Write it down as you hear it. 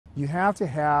You have to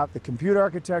have the compute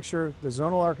architecture, the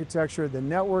zonal architecture, the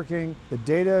networking, the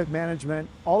data management.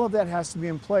 All of that has to be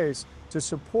in place to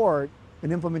support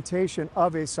an implementation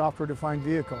of a software-defined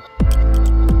vehicle.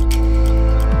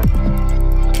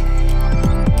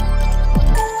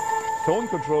 Zone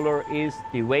controller is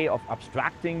the way of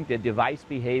abstracting the device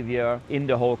behavior in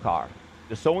the whole car.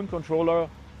 The zone controller,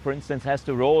 for instance, has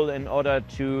the role in order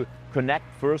to connect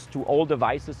first to all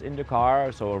devices in the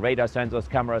car, so radar sensors,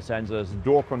 camera sensors,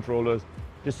 door controllers.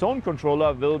 The zone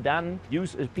controller will then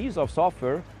use a piece of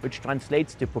software which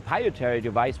translates the proprietary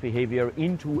device behavior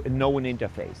into a known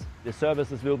interface. The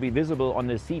services will be visible on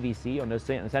the CVC, on the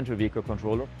central vehicle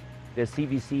controller. The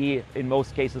CVC, in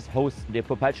most cases, hosts the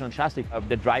propulsion chassis of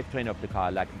the drivetrain of the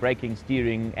car, like braking,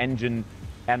 steering, engine,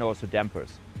 and also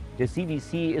dampers. The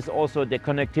CVC is also the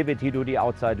connectivity to the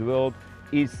outside world,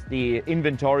 is the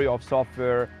inventory of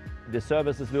software. The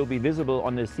services will be visible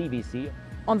on the CVC.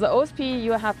 On the OSP,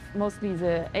 you have mostly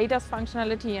the ADAS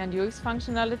functionality and UX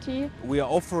functionality. We are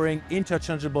offering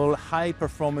interchangeable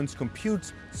high-performance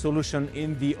compute solution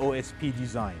in the OSP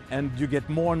design. And you get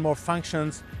more and more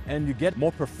functions and you get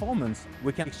more performance.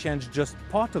 We can exchange just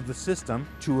part of the system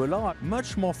to allow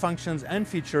much more functions and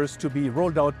features to be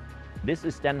rolled out. This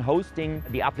is then hosting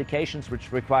the applications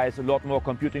which requires a lot more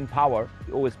computing power.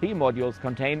 The OSP modules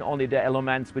contain only the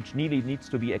elements which needs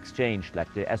to be exchanged,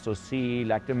 like the SoC,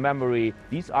 like the memory.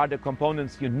 These are the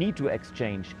components you need to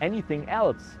exchange. Anything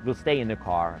else will stay in the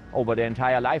car over the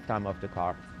entire lifetime of the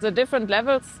car. The different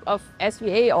levels of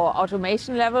SVA or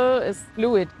automation level is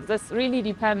fluid. This really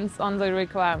depends on the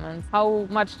requirements. How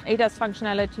much ADAS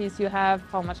functionalities you have,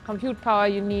 how much compute power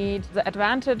you need. The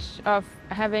advantage of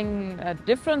having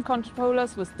different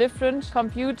controllers with different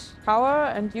compute power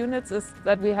and units is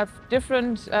that we have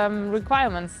different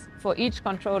requirements for each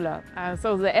controller.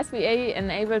 So the SVA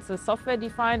enables a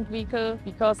software-defined vehicle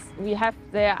because we have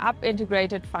their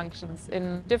up-integrated functions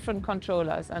in different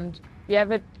controllers, and we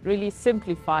have it really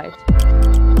simplified.